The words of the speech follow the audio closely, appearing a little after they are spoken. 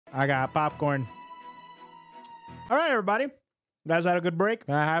I got popcorn. All right, everybody. You guys had a good break?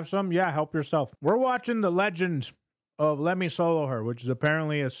 Can I have some? Yeah, help yourself. We're watching the legend of Let Me Solo Her, which is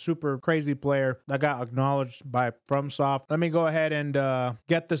apparently a super crazy player that got acknowledged by FromSoft. Let me go ahead and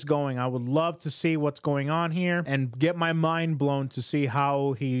get this going. I would love to see what's going on here and get my mind blown to see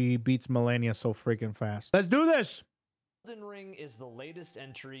how he beats Melania so freaking fast. Let's do this. Elden Ring is the latest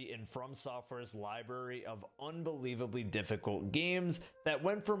entry in From Software's library of unbelievably difficult games that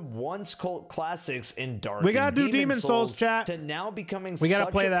went from once cult classics in Dark We gotta and do Demon Demon Souls, chat. to now becoming We gotta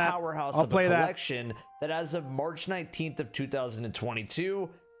such play a that. powerhouse I'll of play a that. collection that as of March 19th of 2022,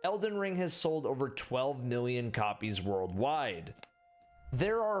 Elden Ring has sold over 12 million copies worldwide.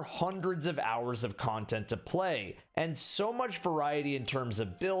 There are hundreds of hours of content to play, and so much variety in terms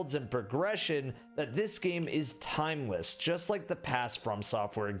of builds and progression that this game is timeless, just like the past From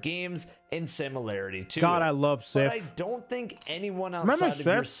Software games in similarity to God, it. I love Sif. But I don't think anyone Remember outside of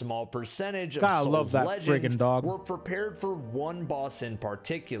your Sif? small percentage of God, I Souls love that Legends friggin' dog. were prepared for one boss in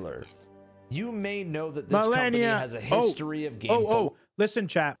particular. You may know that this company Melania. has a history of game Listen,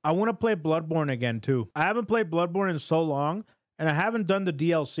 chat. I want to play Bloodborne again, too. I haven't played Bloodborne in so long, and I haven't done the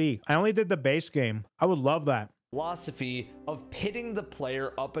DLC. I only did the base game. I would love that. philosophy of pitting the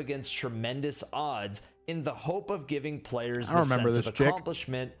player up against tremendous odds in the hope of giving players the sense of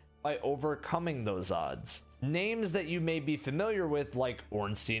accomplishment by overcoming those odds. Names that you may be familiar with like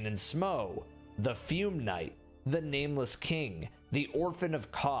Ornstein and Smo, the Fume Knight, the Nameless King, the Orphan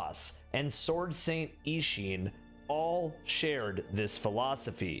of Kos, and Sword Saint Ishin all shared this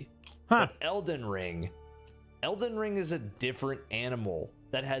philosophy. But Elden Ring is a different animal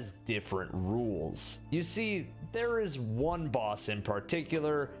that has different rules. You see, there is one boss in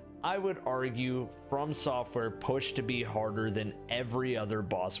particular I would argue From Software pushed to be harder than every other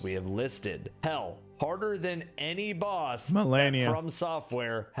boss we have listed. Hell, harder than any boss Melania. that From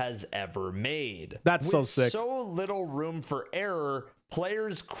Software has ever made. That's so sick. With so little room for error,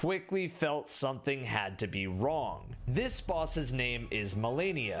 players quickly felt something had to be wrong. This boss's name is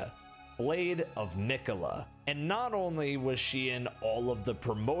Melania, Blade of Mikola. And not only was she in all of the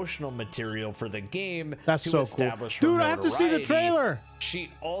promotional material for the game That's to so establish cool. her Dude, I have to see the notoriety, trailer.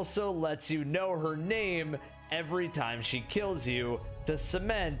 she also lets you know her name every time she kills you to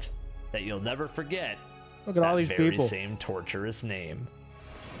cement that you'll never forget. Look at all these very people. Same torturous name.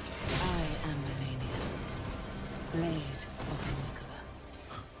 I am Melania, Blade of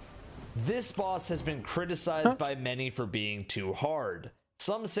Mikola. This boss has been criticized by many for being too hard.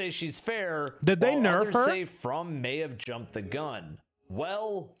 Some say she's fair. Did they while nerf others her? say From may have jumped the gun.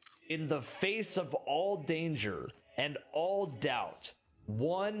 Well, in the face of all danger and all doubt,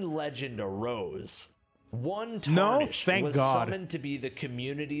 one legend arose. One Tarnished thank was God. summoned to be the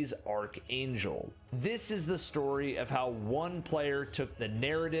community's archangel. This is the story of how one player took the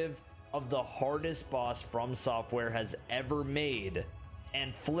narrative of the hardest boss From Software has ever made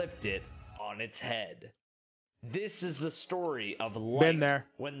and flipped it on its head. This is the story of light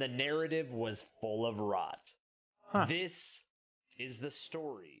when the narrative was full of rot. This is the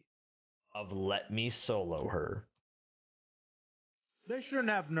story of Let Me Solo Her. They shouldn't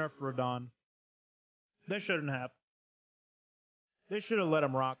have nerfed Radon. They shouldn't have. They should have let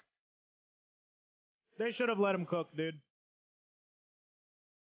him rock. They should have let him cook, dude.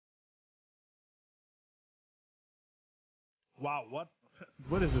 Wow,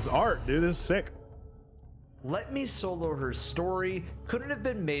 what is this art, dude? This is sick. Let Me Solo Her story couldn't have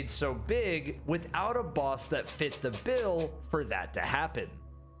been made so big without a boss that fit the bill for that to happen.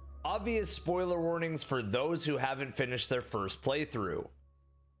 Obvious spoiler warnings for those who haven't finished their first playthrough.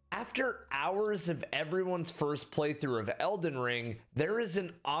 After hours of everyone's first playthrough of Elden Ring, there is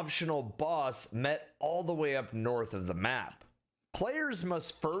an optional boss met all the way up north of the map. Players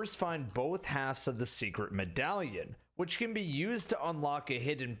must first find both halves of the secret medallion, which can be used to unlock a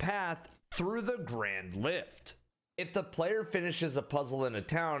hidden path through the Grand Lift. If the player finishes a puzzle in a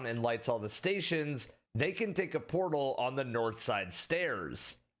town and lights all the stations, they can take a portal on the north side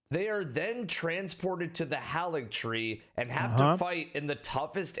stairs. They are then transported to the Halig Tree and have to fight in the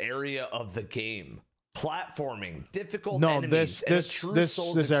toughest area of the game. Platforming, difficult enemies, and a true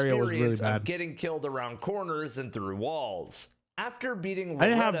Souls area was really experience bad. of getting killed around corners and through walls. After beating I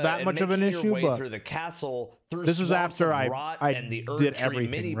didn't have Loretta that and much of an making your issue, way but through the castle, through this was swamps after of I rot and the did Erd Tree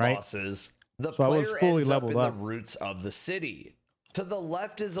everything, mini right? bosses, the So I was player fully ends up leveled in up. the roots of the city. To the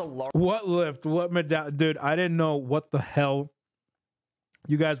left is a large What lift? What medallion? Dude, I didn't know what the hell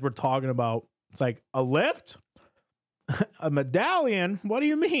you guys were talking about. It's like, a lift? A medallion? What do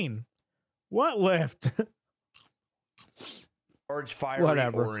you mean? What lift? large fiery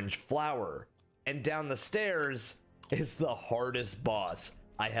orange flower. And down the stairs is the hardest boss,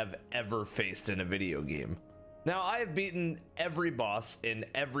 I have ever faced in a video game. Now, I have beaten every boss in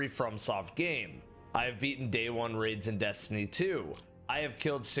every FromSoft game. I have beaten Day 1 raids in Destiny 2. I have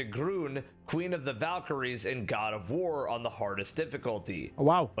killed Sigrun, Queen of the Valkyries in God of War on the hardest difficulty. Oh,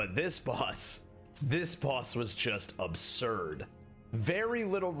 wow. But this boss was just absurd. Very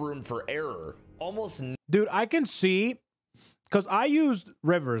little room for error. Almost Dude, I can see, because I used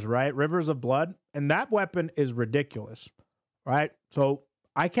Rivers, right? Rivers of Blood, and that weapon is ridiculous, right? So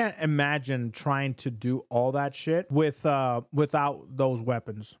I can't imagine trying to do all that shit with without those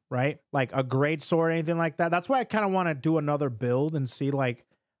weapons, right? Like a great sword or anything like that. That's why I kind of want to do another build and see like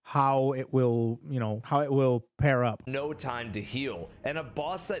how it will, how it will pair up. no time to heal, and a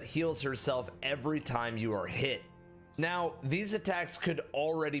boss that heals herself every time you are hit. Now, these attacks could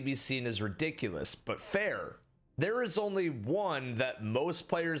already be seen as ridiculous, but fair. There is only one that most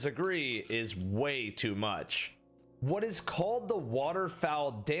players agree is way too much. What is called the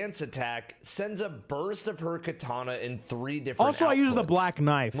waterfowl dance attack sends a burst of her katana in 3 different Also, I use the outputs. black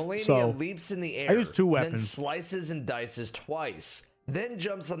knife. Melania So leaps in the air, I use 2 then weapons. slices and dices twice, then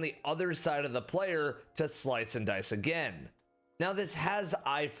jumps on the other side of the player to slice and dice again. Now, this has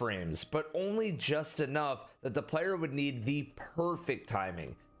iframes, but only just enough that the player would need the perfect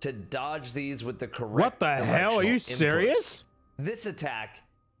timing to dodge these with the correct What the hell? Are you directional serious? inputs. This attack,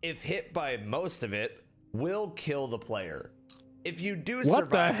 if hit by most of it, will kill the player. If you do What the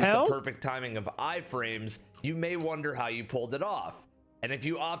survive with hell? the perfect timing of iframes, you may wonder how you pulled it off. And if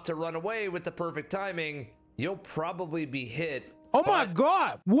you opt to run away with the perfect timing, you'll probably be hit. Oh my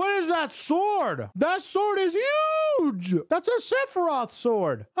god, what is that sword? That sword is huge. That's a Sephiroth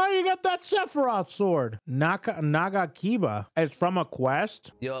sword. How do you get that Sephiroth sword? Nagakiba. It's from a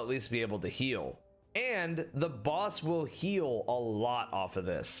quest. You'll at least be able to heal. And the boss will heal a lot off of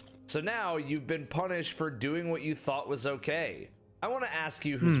this. So now you've been punished for doing what you thought was okay. I want to ask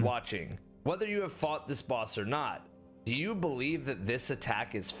you who's watching, whether you have fought this boss or not. Do you believe that this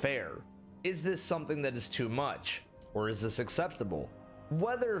attack is fair? Is this something that is too much? Or is this acceptable?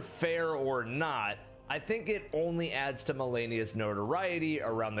 Whether fair or not, I think it only adds to Melania's notoriety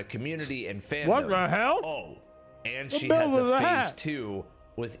around the community and fandom. What the hell? Oh, and What she the has hell a was phase that? 2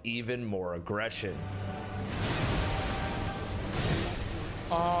 with even more aggression.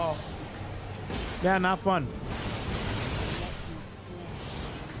 Oh. Yeah, not fun.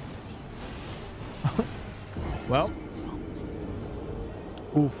 Well.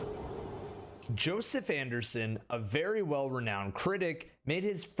 Oof. Joseph Anderson, a very well-renowned critic, made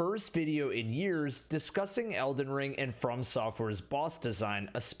his first video in years discussing Elden Ring and From Software's boss design,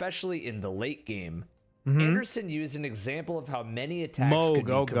 especially in the late game. Anderson used an example of how many attacks could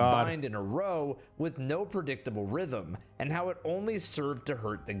be combined in a row with no predictable rhythm, and how it only served to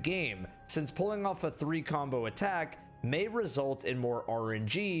hurt the game, since pulling off a 3-combo attack may result in more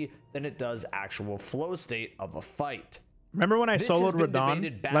RNG than it does actual flow state of a fight. Remember when I This has soloed been Radon?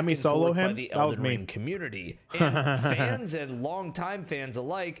 debated back Let me and solo forth by him? the That was Elden me. Ring community, and fans and longtime fans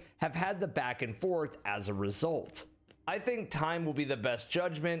alike have had the back and forth as a result. I think time will be the best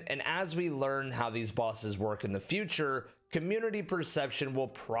judgment, and as we learn how these bosses work in the future, community perception will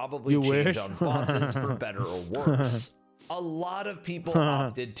probably change on bosses for better or worse. A lot of people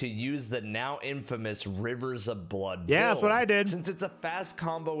opted to use the now infamous Rivers of Blood Yeah, that's build, what I did. since it's a fast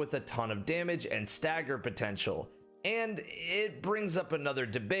combo with a ton of damage and stagger potential. And it brings up another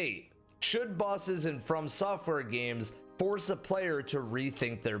debate. Should bosses in From Software games force a player to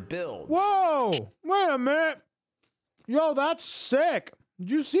rethink their builds? Whoa! Wait a minute. Yo, that's sick.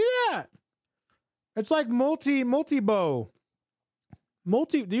 Did you see that? It's like multi-bow.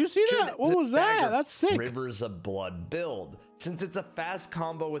 Do you see that? What was that? That's sick. Rivers of Blood build, since it's a fast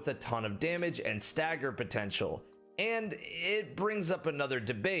combo with a ton of damage and stagger potential. And it brings up another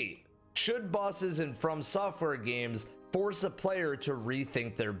debate. Should bosses in From Software games force a player to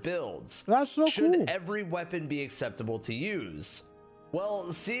rethink their builds? That's so Should cool. every weapon be acceptable to use?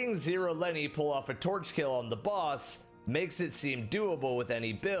 Well, seeing Zero Lenny pull off a torch kill on the boss makes it seem doable with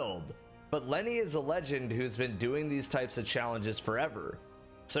any build. But Lenny is a legend who's been doing these types of challenges forever.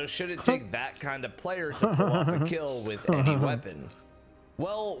 So should it take that kind of player to pull off a kill with any weapon?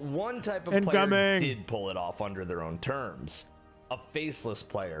 Well, one type of player did pull it off under their own terms. A faceless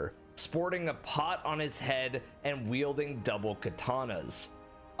player, sporting a pot on his head and wielding double katanas.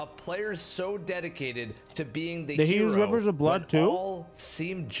 A player so dedicated to being the Did he hero use Rivers of Blood when too? all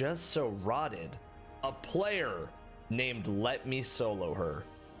seemed just so rotted. A player named Let Me Solo Her.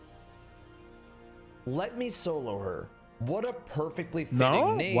 Let Me Solo Her. What a perfectly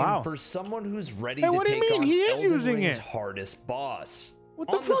fitting name for someone who's ready to take on Elden Ring's hardest boss. What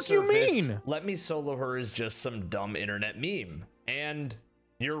the fuck you mean? Let Me Solo Her is just some dumb internet meme. And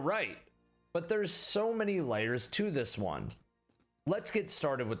You're right, but there's so many layers to this one. Let's get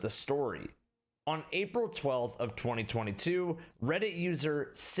started with the story. On April 12th of 2022, Reddit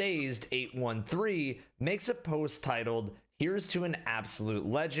user Sazed813 makes a post titled, "Here's to an absolute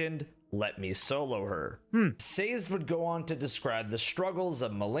legend, let me solo her." Sazed would go on to describe the struggles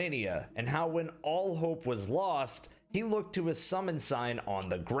of Melania and how when all hope was lost, he looked to his summon sign on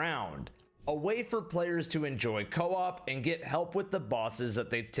the ground, a way for players to enjoy co-op and get help with the bosses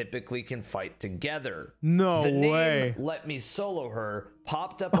that they typically can fight together. No the way. name "Let Me Solo Her"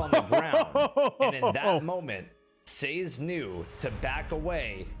 popped up on the ground, and in that moment, Sazed knew to back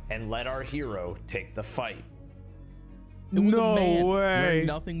away and let our hero take the fight. It was No a man way. wearing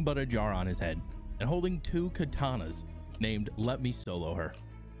nothing but a jar on his head and holding 2 katanas named "Let Me Solo Her."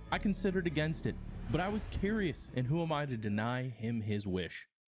 I considered against it, but I was curious, and who am I to deny him his wish?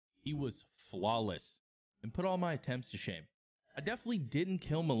 He was flawless and put all my attempts to shame. I definitely didn't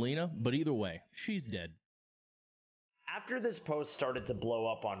kill Melina, but either way, she's dead. After this post started to blow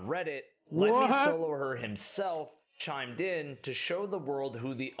up on Reddit, Let Me Solo Her himself chimed in to show the world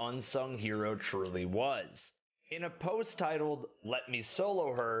who the unsung hero truly was. In a post titled, "Let Me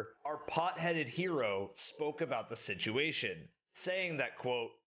Solo Her," our pot-headed hero spoke about the situation, saying that,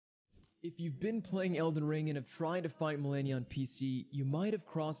 quote, "If you've been playing Elden Ring and have tried to fight Melania on PC, you might have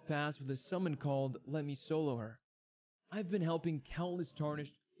crossed paths with a summon called Let Me Solo Her. I've been helping countless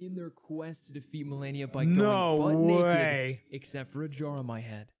Tarnished in their quest to defeat Melania by going butt naked, except for a jar on my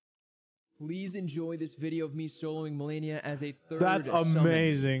head. Please enjoy this video of me soloing Melania as a third That's summon.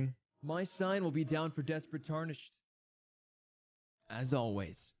 amazing. My sign will be down for Desperate Tarnished. As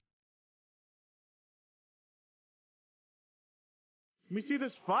always." Let me see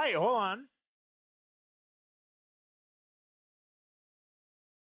this fight. Hold on.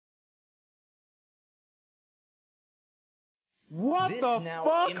 What this the now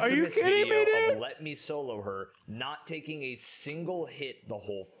fuck? Are you infamous kidding me, video dude? of Let Me Solo Her not taking a single hit the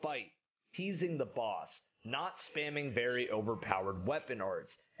whole fight, teasing the boss, not spamming very overpowered weapon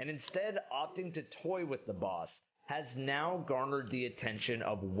arts, and instead opting to toy with the boss, has now garnered the attention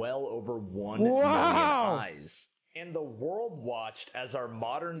of well over 1 million eyes. And the world watched as our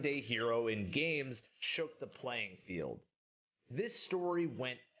modern day hero in games shook the playing field. This story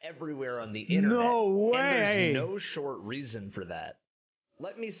went everywhere on the internet, No way. and there's no short reason for that.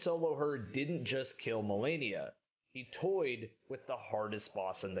 Let Me Solo Her didn't just kill Melania, he toyed with the hardest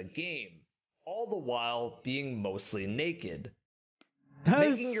boss in the game, all the while being mostly naked. That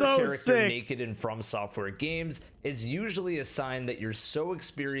Making is your so character sick. naked in From Software games is usually a sign that you're so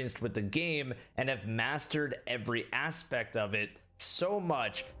experienced with the game and have mastered every aspect of it so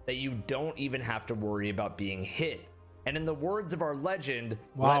much that you don't even have to worry about being hit. And in the words of our legend,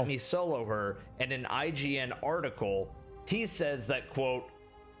 Let Me Solo Her, in an IGN article, he says that, quote,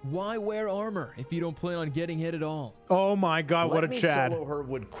 "Why wear armor if you don't plan on getting hit at all?" Oh my god, what a Let Me Chad. Solo Her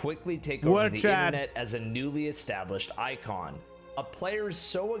would quickly take What over a the Chad. internet as a newly established icon. A player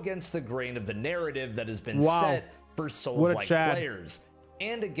so against the grain of the narrative that has been set for Souls-like players,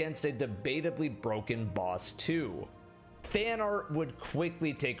 and against a debatably broken boss too. Fan art would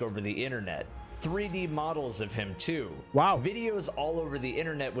quickly take over the internet. 3D models of him too. Videos all over the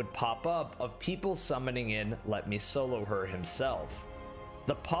internet would pop up of people summoning in Let Me Solo Her himself.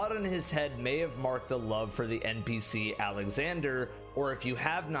 The pot on his head may have marked the love for the NPC Alexander, or if you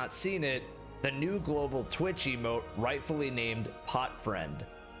have not seen it, the new global Twitch emote rightfully named Pot Friend.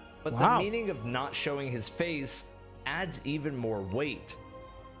 But the meaning of not showing his face adds even more weight.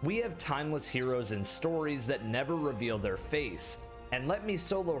 We have timeless heroes in stories that never reveal their face, and Let Me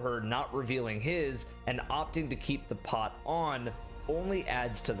Solo Her not revealing his and opting to keep the pot on only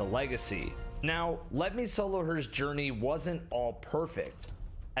adds to the legacy. Now, Let Me Solo Her's journey wasn't all perfect,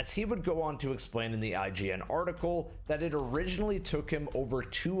 as he would go on to explain in the IGN article that it originally took him over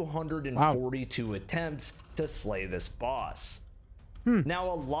 242 attempts to slay this boss.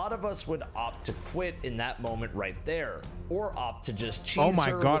 Now, a lot of us would opt to quit in that moment right there, or opt to just cheese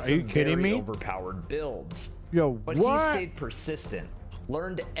her with are you some kidding very me? overpowered builds. But he stayed persistent,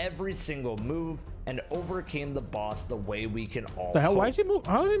 learned every single move, and overcame the boss the way we can all The hell? hope. Why is he move?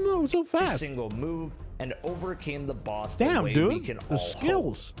 How is he move so Every fast? single move and overcame the boss Damn, the way dude. we can The all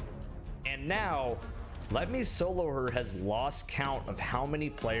skills. hope. And now, Let Me Solo Her has lost count of how many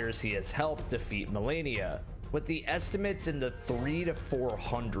players he has helped defeat Melania, with the estimates in the 300 to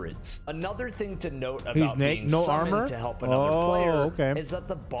 400s. Another thing to note about being no summoned armor? to help another Oh, player okay. is that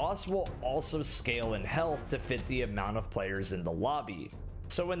the boss will also scale in health to fit the amount of players in the lobby.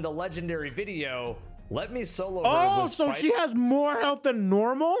 So in the legendary video, Let Me Solo Her Oh, was so she has more health than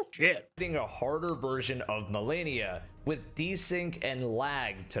normal? Shit. fighting a harder version of Melania with desync and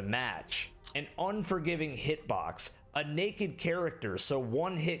lag to match, an unforgiving hitbox, a naked character so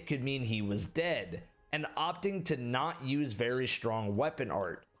one hit could mean he was dead, and opting to not use very strong weapon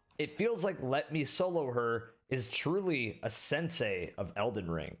art. It feels like Let Me Solo Her is truly a sensei of Elden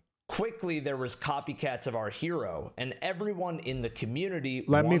Ring. Quickly, there was copycats of our hero, and everyone in the community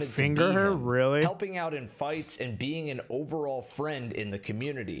Let me wanted to finger be her, him, really? helping out in fights and being an overall friend in the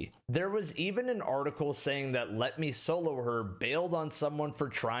community. There was even an article saying that Let Me Solo Her bailed on someone for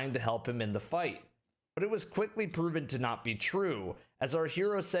trying to help him in the fight. But it was quickly proven to not be true, as our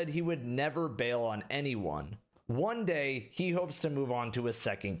hero said he would never bail on anyone. One day, he hopes to move on to a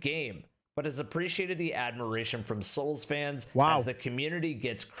second game, but has appreciated the admiration from Souls fans as the community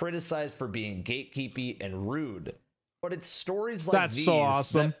gets criticized for being gatekeepy and rude. But it's stories like these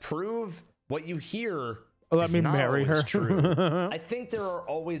that prove what you hear is not always true. I think there are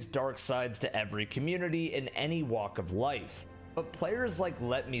always dark sides to every community in any walk of life, but players like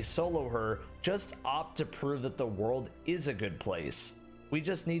Let Me Solo Her just opt to prove that the world is a good place. We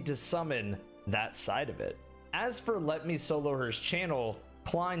just need to summon that side of it. As for Let Me Solo Her's channel,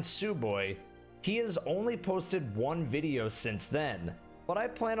 Klein Suboy, he has only posted one video since then, but I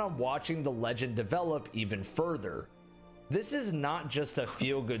plan on watching the legend develop even further. This is not just a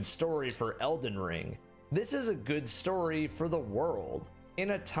feel-good story for Elden Ring. This is a good story for the world.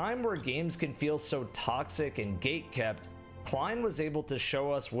 In a time where games can feel so toxic and gatekept, Klein was able to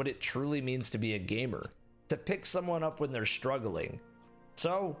show us what it truly means to be a gamer, to pick someone up when they're struggling.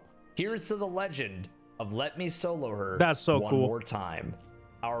 So, here's to the legend of Let Me Solo Her one more time.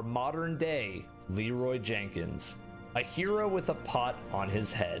 Our modern day Leroy Jenkins, a hero with a pot on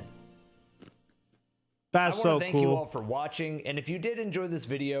his head. That's so cool. I want to thank you all for watching, and if you did enjoy this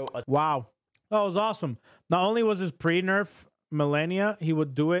video, wow, that was awesome. Not only was his pre-nerf Melania, he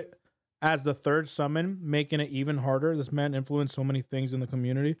would do it as the third summon, making it even harder. This man influenced so many things in the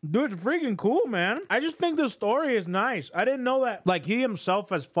community. Dude, it's freaking cool, man. I just think the story is nice. I didn't know that. Like, he himself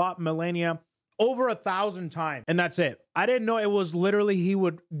has fought Melania over 1,000 times, and that's it. I didn't know it was literally he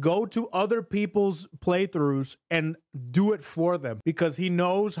would go to other people's playthroughs and do it for them because he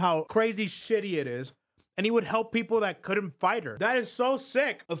knows how crazy shitty it is, and he would help people that couldn't fight her. That is so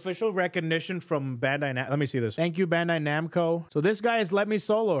sick. Official recognition from Bandai Namco. Let me see this. Thank you, Bandai Namco. So this guy is Let Me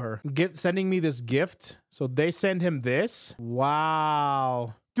Solo Her, sending me this gift. So they send him this.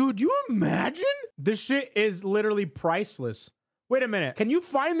 Wow. Dude, you imagine? This shit is literally priceless. Wait a minute. Can you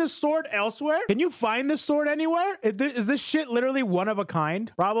find this sword elsewhere? Can you find this sword anywhere? Is this shit literally one of a kind?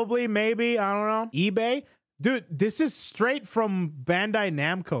 Probably, maybe, I don't know. eBay? Dude, this is straight from Bandai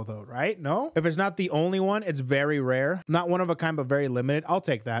Namco though, right? No? If it's not the only one, it's very rare. Not one of a kind, but very limited. I'll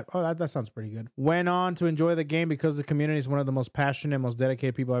take that. Oh, that sounds pretty good. Went on to enjoy the game because the community is one of the most passionate, most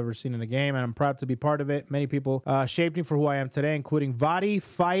dedicated people I've ever seen in a game, and I'm proud to be part of it. Many people shaped me for who I am today, including Vadi,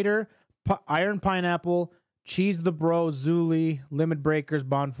 Fighter, Iron Pineapple, Cheese the Bro, Zuli, Limit Breakers,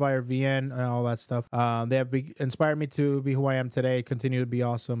 Bonfire, VN, and all that stuff. They have inspired me to be who I am today. Continue to be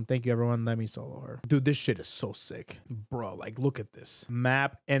awesome. Thank you, everyone. Let me solo her. Dude, this shit is so sick. Bro, like, look at this.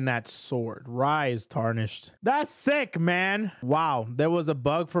 Map and that sword. Rise tarnished. That's sick, man. Wow. There was a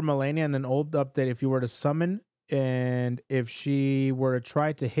bug for Melania in an old update. If you were to summon and if she were to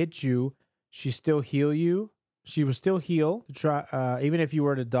try to hit you, she still heal you. She would still heal, even if you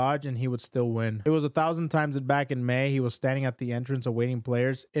were to dodge, and he would still win. It was 1,000 times back in May. He was standing at the entrance awaiting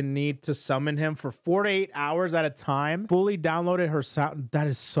players in need to summon him for 4 to 8 hours at a time. Fully downloaded her sound. That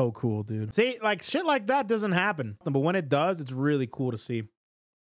is so cool, dude. See, like, shit like that doesn't happen. But when it does, it's really cool to see.